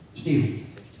choice. Steve.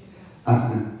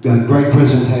 Great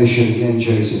presentation again,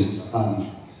 Jason.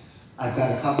 I've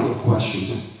got a couple of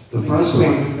questions. The first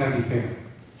one, we've got to be fair.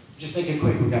 Just make it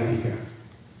quick, we've got to be fair.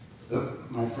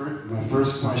 My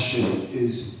first question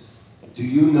is, do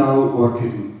you know, or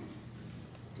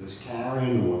does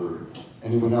Karen or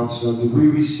anyone else know, did we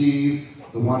receive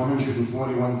the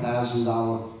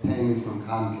 $141,000 payment from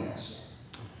Comcast?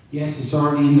 Yes, it's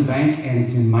already in the bank and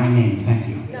it's in my name, thank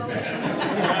you. No.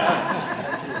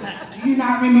 Do you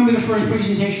not remember the first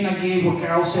presentation I gave where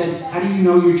Carol said, how do you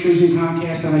know you're choosing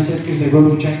Comcast? And I said, because they wrote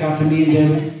the check out to me and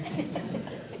David.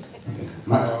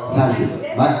 Thank you.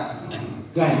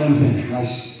 Go ahead, let him finish.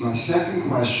 My second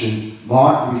question,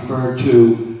 Mark referred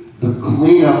to the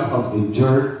cleanup of the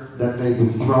dirt that they've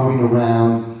been throwing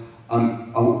around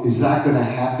Is that going to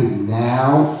happen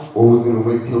now, or we're going to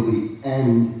wait till the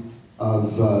end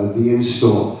of the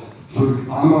install?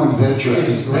 I'm on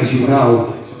Veterans, as you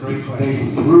know. They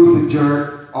threw the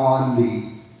dirt on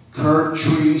the curb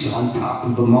trees, on top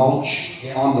of the mulch,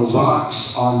 on the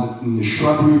rocks, in the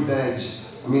shrubbery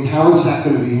beds. I mean, how is that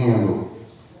going to be handled?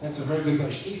 That's a very good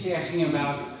question. Steve's asking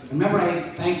about, remember I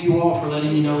thank you all for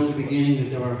letting me know at the beginning that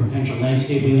there are potential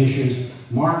landscaping issues.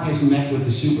 Mark has met with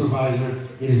the supervisor.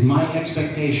 It is my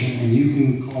expectation, and you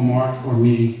can call Mark or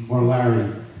me or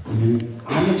Larry, and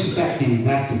I'm expecting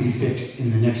that to be fixed in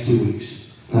the next 2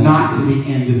 weeks, not to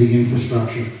the end of the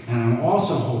infrastructure. And I'm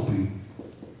also hoping,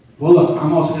 well look,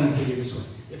 I'm also going to tell you this way.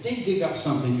 If they dig up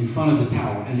something in front of the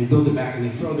tower and they build it back and they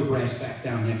throw the grass back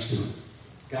down next to it,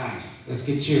 guys, let's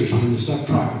get serious. We're in the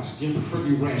subtropics. Give the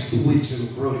friggin' grass 2 weeks and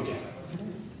it'll grow together.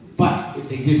 But if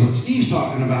they did what Steve's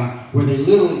talking about, where they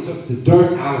literally took the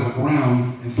dirt out of the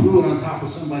ground and threw it on top of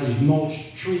somebody's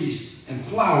mulch, trees, and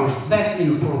flowers, that's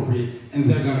inappropriate, and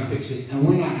they're going to fix it. And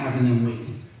we're not having them wait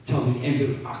till the end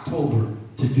of October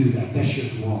to do that. That's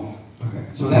just wrong. Okay.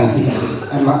 So that's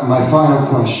the And my final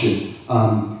question.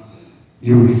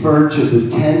 You referred to the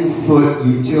 10-foot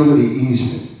utility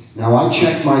easement. Now, I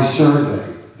checked my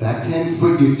survey. That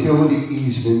 10-foot utility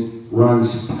easement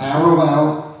runs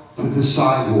parallel to the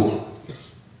sidewalk,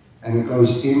 and it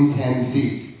goes in 10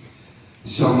 feet.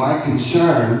 So my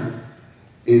concern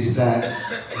is that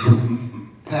the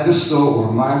pedestal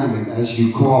or monument, as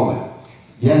you call it,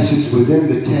 yes, it's within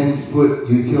the 10-foot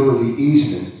utility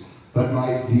easement, but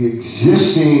the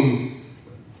existing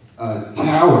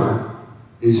tower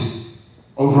is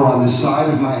over on the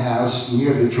side of my house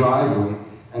near the driveway,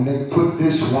 and they put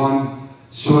this one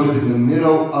sort of in the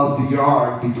middle of the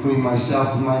yard between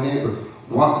myself and my neighbor.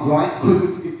 Why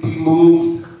couldn't it be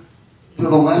moved to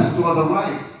the left or the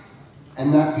right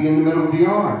and not be in the middle of the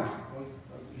yard?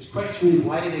 His question is,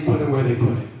 why did they put it where they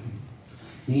put it?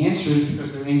 The answer is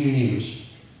because they're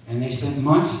engineers, and they spent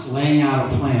months laying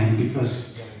out a plan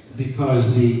because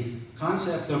the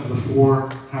concept of the 4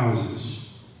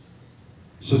 houses.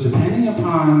 So depending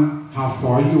upon how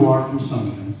far you are from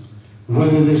something,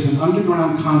 whether there's an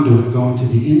underground conduit going to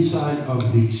the inside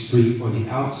of the street or the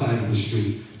outside of the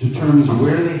street determines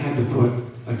where they had to put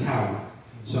a tower.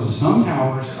 So some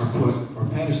towers are put, or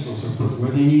pedestals are put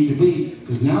where they need to be,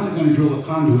 because now they're going to drill a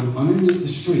conduit underneath the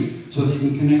street so they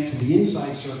can connect to the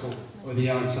inside circle or the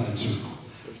outside circle.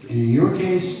 And in your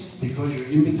case, because you're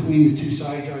in between the 2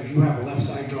 side yards, you have a left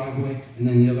side driveway, and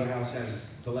then the other house has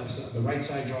the right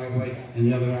side driveway, and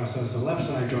the other house has the left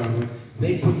side driveway.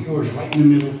 They put yours right in the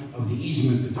middle of the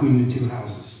easement between the 2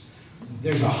 houses.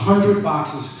 There's 100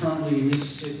 boxes currently in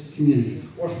this community,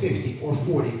 or 50, or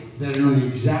 40, that are in the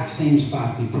exact same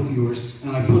spot they put yours,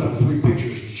 and I put up 3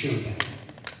 pictures to show that.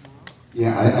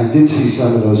 Yeah, I did see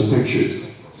some of those pictures.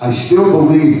 I still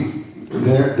believe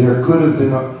there could have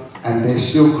been, and there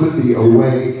still could be a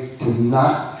way to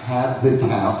not have the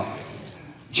tower.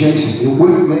 Jason, it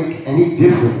wouldn't make any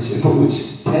difference if it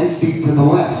was 10 feet to the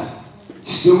left.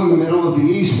 Still in the middle of the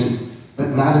easement, but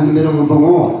not in the middle of the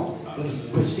lawn. But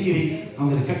Stevie, I'm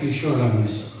going to cut you short on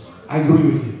this. I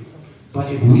agree with you.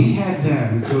 But if we had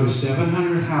them go to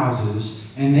 700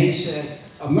 houses and they said,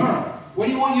 Merle, where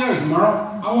do you want yours,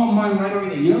 Merle? I want mine right over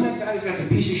there. You know that guy who's got the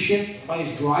piece of shit by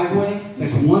his driveway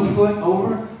that's 1 foot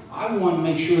over? I want to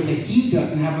make sure that he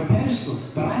doesn't have a pedestal,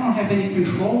 but I don't have any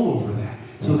control over that.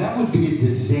 So that would be a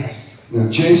disaster. Now,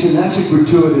 Jason, that's a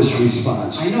gratuitous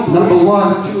response. I know, but Number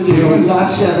one, gratuitous it was response. not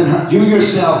 700. You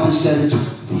yourself have said it's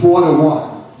 4 to 1.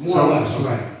 More or less,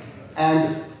 right.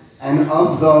 And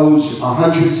of those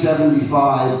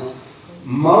 175,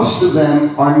 most of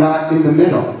them are not in the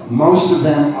middle. Most of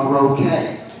them are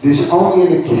okay. There's only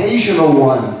an occasional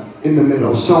one in the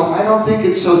middle. So I don't think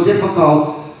it's so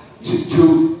difficult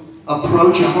to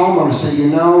approach a homeowner and say, you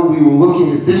know, we were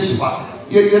looking at this spot.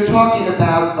 You're talking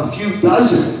about a few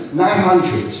dozen, not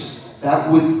hundreds,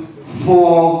 that would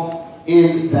fall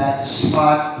in that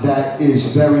spot that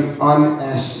is very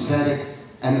unaesthetic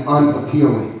and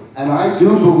unappealing. And I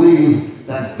do believe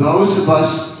that those of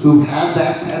us who have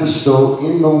that pedestal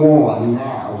in the lawn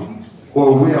now,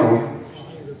 or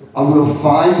will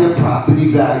find their property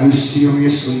value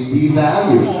seriously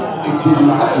devalued. It did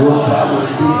not work that way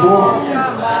before.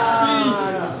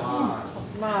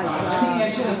 Let me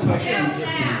answer the question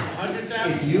differently.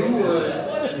 If you would,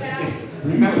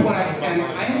 remember what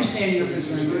I understand your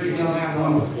concern because you didn't have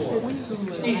one before.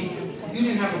 Steve, you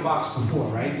didn't have a box before,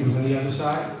 right? It was on the other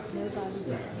side?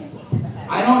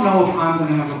 I don't know if I'm going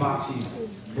to have a box either.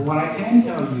 But what I can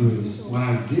tell you is, when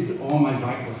I did all my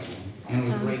bike riding And it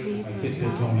was great. My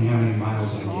Fitbit told me how many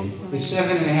miles I did. It's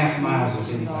 7.5 miles of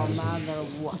anybody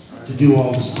to do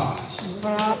all the spots.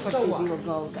 What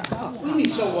do you mean,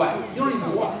 so what? You don't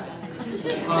even walk.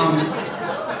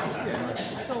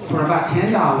 For about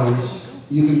 $10,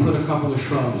 you can put a couple of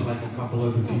shrubs like a couple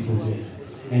other people did.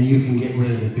 And you can get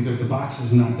rid of it because the box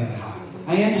is not that high.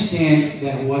 I understand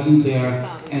that it wasn't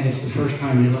there and it's the first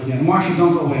time you're looking at it. Marcia,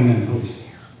 don't go away a minute, please.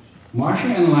 Marcia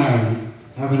and Larry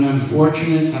have an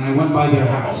unfortunate, and I went by their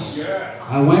house.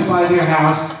 I went by their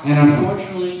house, and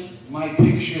unfortunately, my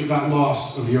picture got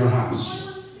lost of your house.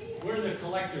 We're the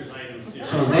collector's items here.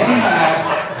 So they have,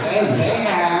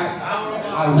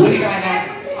 I wish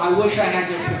I had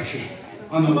their picture.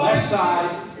 On the left side,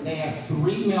 they have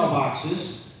 3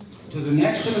 mailboxes. To the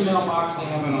next to the mailbox, they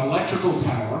have an electrical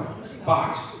tower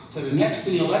box. To the next to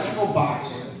the electrical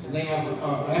box, they have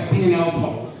a FP&L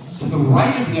pole. To the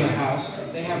right of their house,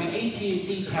 they have an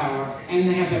AT&T tower, and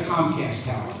they have their Comcast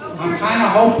tower. I'm kind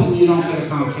of hoping you don't get a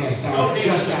Comcast tower,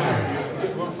 just out of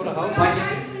it.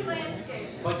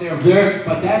 But they're very,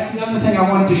 but that's the other thing I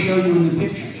wanted to show you in the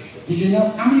pictures. Did you know,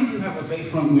 how many of you have a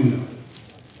bayfront window?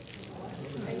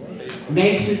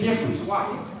 Makes a difference. Why?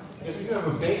 If you have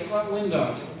a bayfront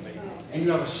window, and you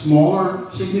have a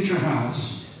smaller signature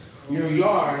house, your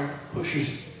yard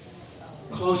pushes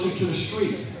closer to the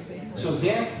street. So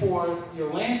therefore, your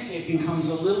landscaping comes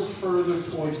a little further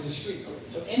towards the street.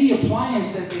 So any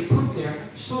appliance that they put there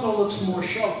sort of looks more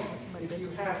sheltered. If you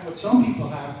have what some people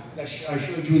have, that I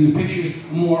showed you in the pictures,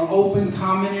 a more open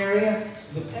common area,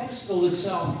 the pedestal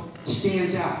itself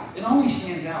stands out. It only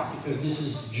stands out because this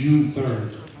is June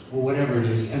 3rd, or whatever it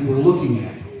is, and we're looking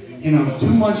at it.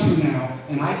 2 months from now,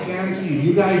 and I guarantee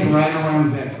you guys ride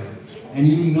around Vedra, and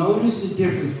you notice the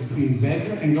difference between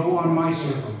Vedra and go on my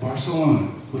circle, Barcelona,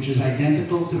 which is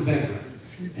identical to Vedra.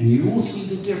 And you will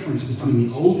see the difference between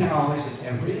the old towers at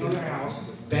every other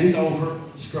house, bent over,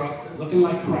 struck, looking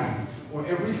like crap, or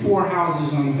every 4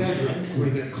 houses on Vedra where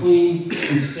they're clean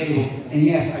and stable. And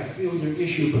yes, I feel your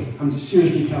issue, but I'm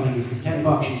seriously telling you, for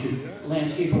 $10 you could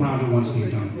landscape around it once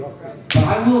they're done. But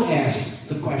I will ask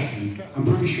the question. I'm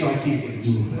pretty sure I can't get it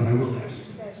moved, but I will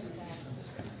ask.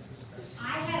 I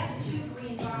have 2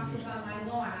 green boxes on my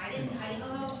lawn. I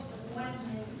don't know, one is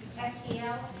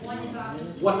FPL, one is on.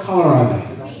 What color are they?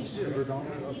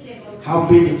 Green. How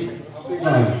big?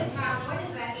 One is the top, one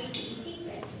is that AT&T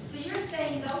thing. So you're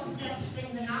saying those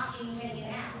things are not being taken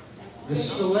out? The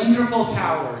cylindrical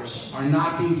towers are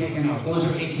not being taken out.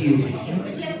 Those are AT&T.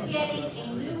 We're just getting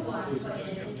a new one, but an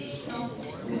additional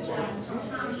one from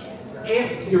Comcast.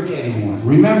 If you're getting one.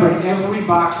 Remember, every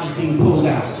box is being pulled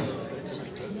out.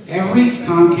 Every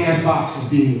Comcast box is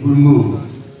being removed.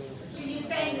 So you're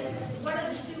saying, what are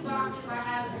the 2 boxes I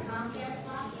have is a Comcast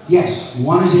box? Yes,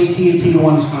 one is AT&T,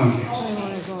 one is Comcast.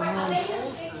 Well, they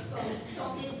just fixed those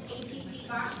tilted AT&T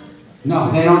boxes?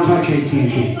 No, they don't touch AT&T.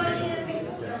 Anybody that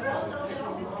fixes them, they're also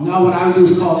tilted? No, what I would do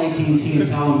is call AT&T and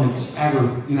tell them it's that.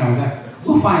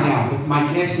 We'll find out, but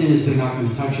my guess is they're not going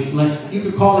to touch it. You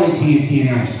could call AT&T and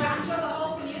ask. But I'm sure the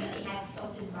whole community has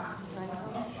tilted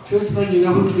boxes. Truthfully, you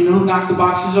know who knocked the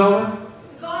boxes over?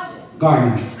 Gardens.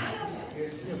 Gardeners.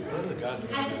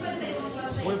 I know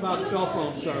that. What about cell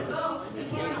phone service? You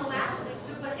can't allow this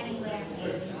to put any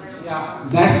landscaping. Yeah,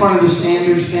 that's part of the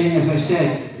standards thing, as I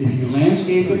said. If you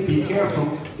landscape it, be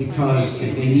careful, because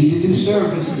if they need to do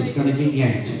service, it's going to get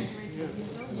yanked.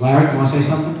 Larry, you want to say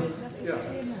something? Yeah.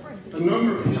 A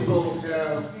number of people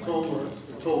have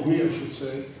told me, I should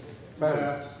say,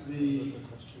 that the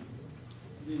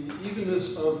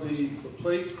evenness of the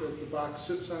plate that the box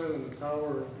sits on and the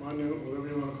tower or monument, whatever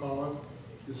you want to call it,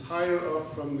 is higher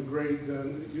up from the grade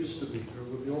than it used to be, or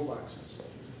with the old boxes.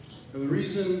 And the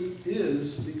reason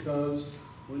is because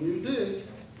when you dig,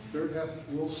 dirt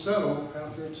will settle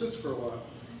after it sits for a while.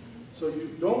 So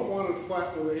you don't want it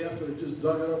flat where they have to just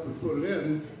dug it up and put it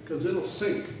in, because it'll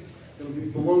sink. It'll be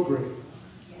below grade.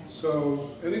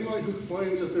 So anybody who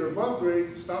complains that they're above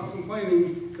grade, stop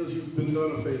complaining, because you've been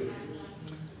done a favor.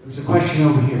 There's a question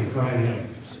over here. Go ahead.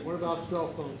 What about cell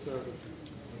phone service?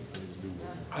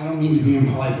 I don't mean to be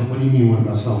impolite, but what do you mean, what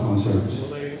about cell phone service?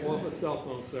 Well, they offer cell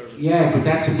phone service. Yeah, but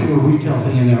that's a pure retail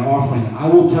thing and they're offering. I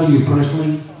will tell you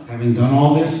personally, having done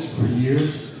all this for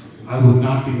years, I would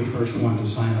not be the first one to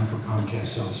sign up for Comcast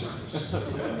cell service.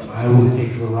 I would take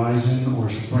Verizon or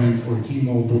Sprint or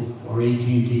T-Mobile or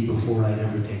AT&T before I'd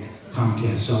ever take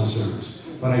Comcast cell service.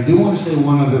 But I do want to say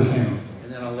one other thing,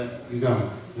 and then I'll let you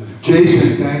go.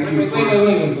 Jason, thank you.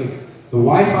 Wait. The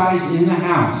Wi-Fi's in the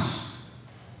house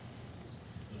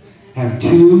have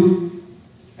 2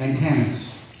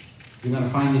 antennas. You're going to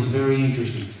find this very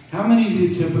interesting. How many of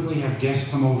you typically have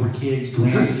guests come over, kids,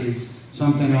 grandkids,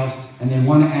 something else, and they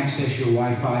want to access your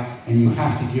Wi-Fi, and you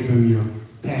have to give them your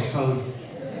passcode.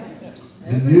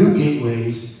 The new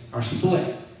gateways are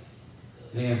split.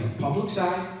 They have a public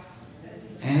side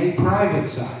and a private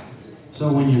side.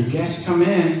 So when your guests come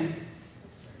in,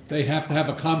 They have to have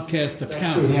a Comcast that's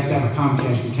account. true, they have to have a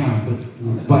Comcast account,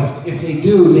 but if they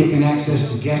do, they can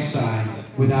access the guest side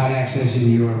without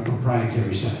accessing your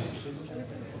proprietary side.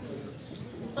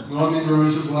 Norman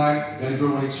Rosenblatt,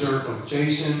 Bedford Lake Circle.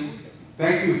 Jason,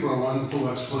 thank you for a wonderful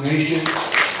explanation.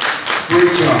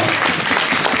 Great job.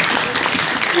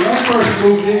 When I first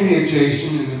moved in here,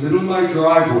 Jason, in the middle of my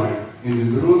driveway,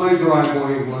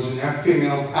 was an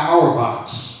FPL power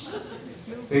box.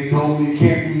 They told me it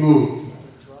can't be moved.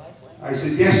 I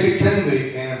said, yes, it can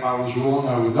be, and if I was wrong,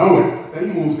 I would know it. They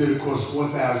moved it, it cost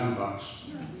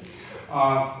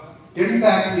 $4,000. Getting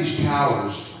back to these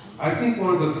towers, I think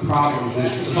one of the problems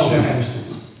is the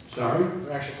pedestals. Sorry?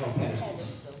 They're actually called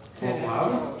pedestals. Called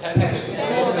louder? Pedestals.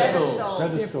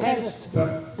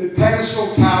 The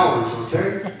pedestal towers, okay?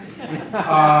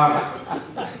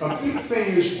 A big thing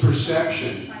is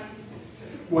perception.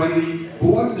 When the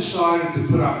board decided to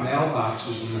put up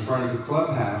mailboxes in the front of the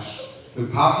clubhouse, the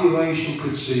population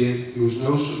could see it. There was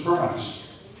no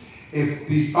surprise. If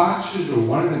these boxes, or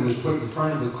one of them, was put in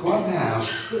front of the clubhouse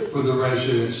for the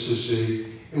residents to see,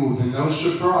 it would be no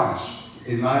surprise.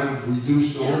 It might have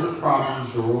reduced all the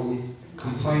problems or all the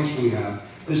complaints we have.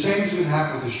 The same is going to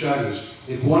happen with the shutters.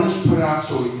 If one is put out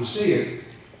so we can see it,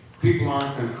 people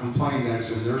aren't going to complain that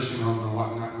it's a nursing home and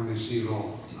whatnot when they see it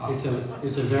all. It's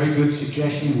a very good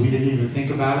suggestion. We didn't even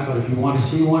think about it, but if you want to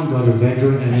see one, go to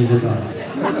Vedra and Isabella.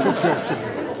 And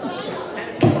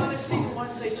if you want to see the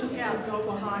ones they took out, go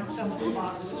behind some of the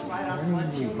boxes right on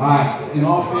Valencia. All right, in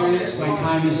all fairness, my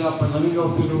time is up, but let me go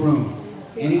through the room.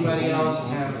 Anybody else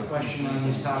have a question on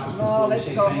this topic before we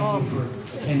say thank you for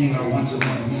attending our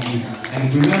once-a-month meeting?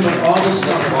 And remember, all this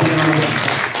stuff will be on our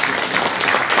website.